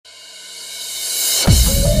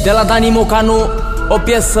De la Dani, mocanu, o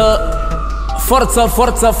piesă forță,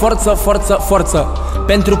 forță, forță, forță, forță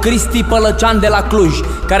pentru Cristi Pălăcean de la Cluj,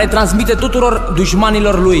 care transmite tuturor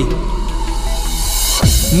dușmanilor lui: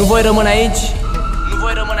 nu voi rămâne aici, nu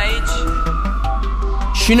voi rămâne aici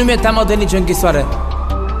și nu mi-e teamă de nicio închisoare.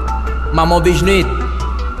 M-am obișnuit,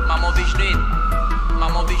 m-am obișnuit,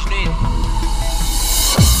 m-am obișnuit.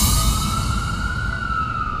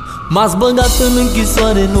 M-ați băgat în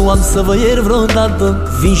închisoare, nu am să vă iert vreodată.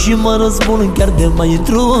 Vin și mă răzbun chiar de mai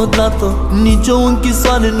intru odată. Nici o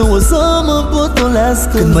închisoare nu o să mă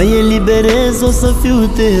potolească. Când mă eliberez o să fiu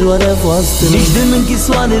teroarea voastră. Nici din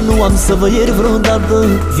închisoare nu am să vă iert vreodată.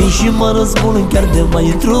 Vin și mă răzbun chiar de mai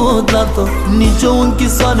intru odată. Nici o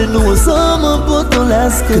închisoare nu o să mă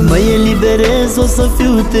potolească. Când mă eliberez o să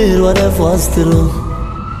fiu teroarea voastră.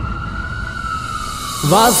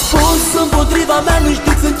 V-ați spus împotriva mea, nu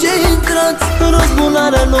știți în ce intrați.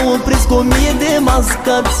 Răzbunarea nu opriți cu 1000 de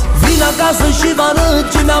mascați. Vin acasă și vă arăt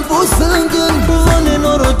ce mi-am pus în gând. Vă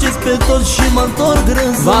nenorocesc pe toți și mă întorc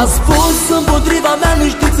râzând. V-ați spus împotriva mea, nu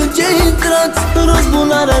știți în ce intrați.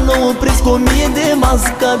 Răzbunarea nu opriți cu 1000 de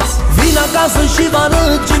mascați. Vin acasă și vă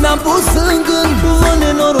arăt ce mi-am pus în gând. Vă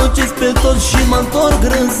nenorocesc pe toți și mă întorc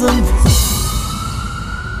râzând.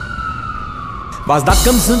 V-ați dat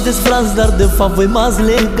că-mi sunteți frați, dar de fapt voi m-ați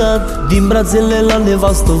legat. Din brațele la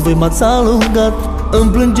nevastă voi m-ați alungat. Îmi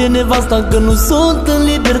plânge nevasta că nu sunt în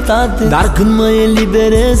libertate, dar când mă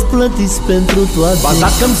eliberez plătiți pentru toate. V-ați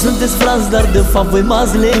dat că-mi sunteți frați, dar de fapt voi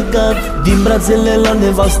m-ați legat. Din brațele la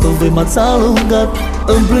nevastă voi m-ați alungat.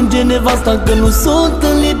 Îmi plânge nevasta că nu sunt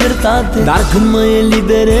în libertate, dar când mă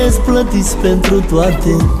eliberez plătiți pentru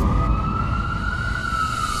toate.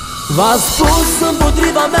 V-ați spus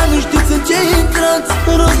împotriva mea, nu știți în ce intrați.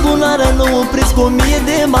 Răzbunarea nu opriți cu 1000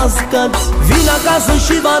 de mascați. Vin acasă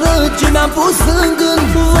și vă arăt ce mi-am pus în gând.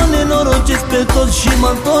 Vă nenorocesc pe toți și mă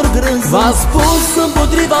întorc râzând. V-ați spus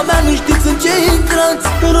împotriva mea, nu știți în ce intrați.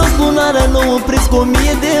 Răzbunarea nu opriți cu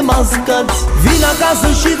 1000 de mascați. Vin acasă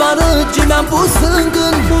și vă arăt ce mi-am pus în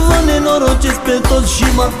gând. Vă nenorocesc pe toți și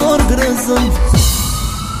mă întorc râzând.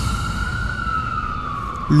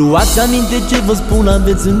 Luați aminte ce vă spun,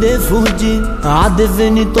 aveți unde fugi. A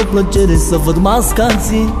devenit o plăcere să văd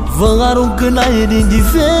mascații. Vă arunc în aer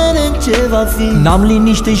indiferent ce va fi. N-am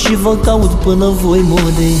liniște și vă caut până voi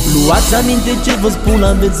muri. Luați aminte ce vă spun,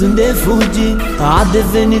 aveți unde fugi. A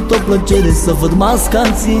devenit o plăcere să văd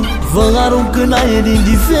mascații. Vă arunc în aer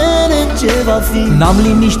indiferent ce va fi. N-am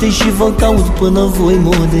liniște și vă caut până voi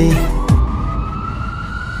muri.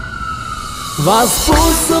 V-ați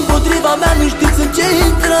spus împotriva mea, nu știți în ce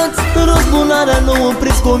intrați. Răzbunarea nu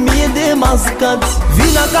opriți cu 1000 de mascați.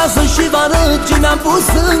 Vin acasă și vă arăt ce mi-am pus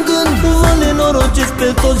în gând. Vă nenorocesc pe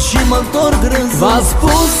toți și mă întorc râzând. V-ați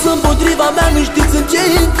spus împotriva mea, nu știți în ce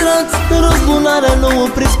intrați. Răzbunarea nu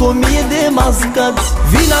opriți cu 1000 de mascați.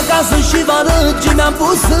 Vin acasă și vă arăt ce mi-am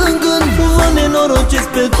pus în gând. Vă nenorocesc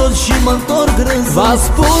pe toți și mă întorc râzând. V-ați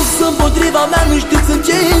spus împotriva mea, nu știți în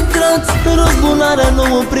ce intrați. Răzbunarea nu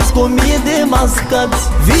opriți cu 1000 de mascați.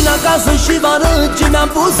 Vin acasă și vă arăt ce mi-am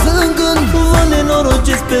pus în gând. Vă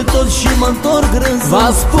nenorocesc pe toți și mă întorc râzând.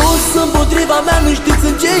 V-ați spus împotriva mea, nu știți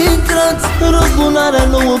în ce intrați. Răzbunarea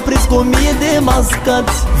nu opriți cu 1000 de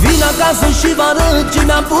mascați. Vin acasă și vă arăt ce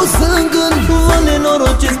mi-am pus în gând. Vă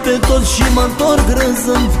nenorocesc pe toți și mă întorc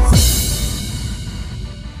râzând.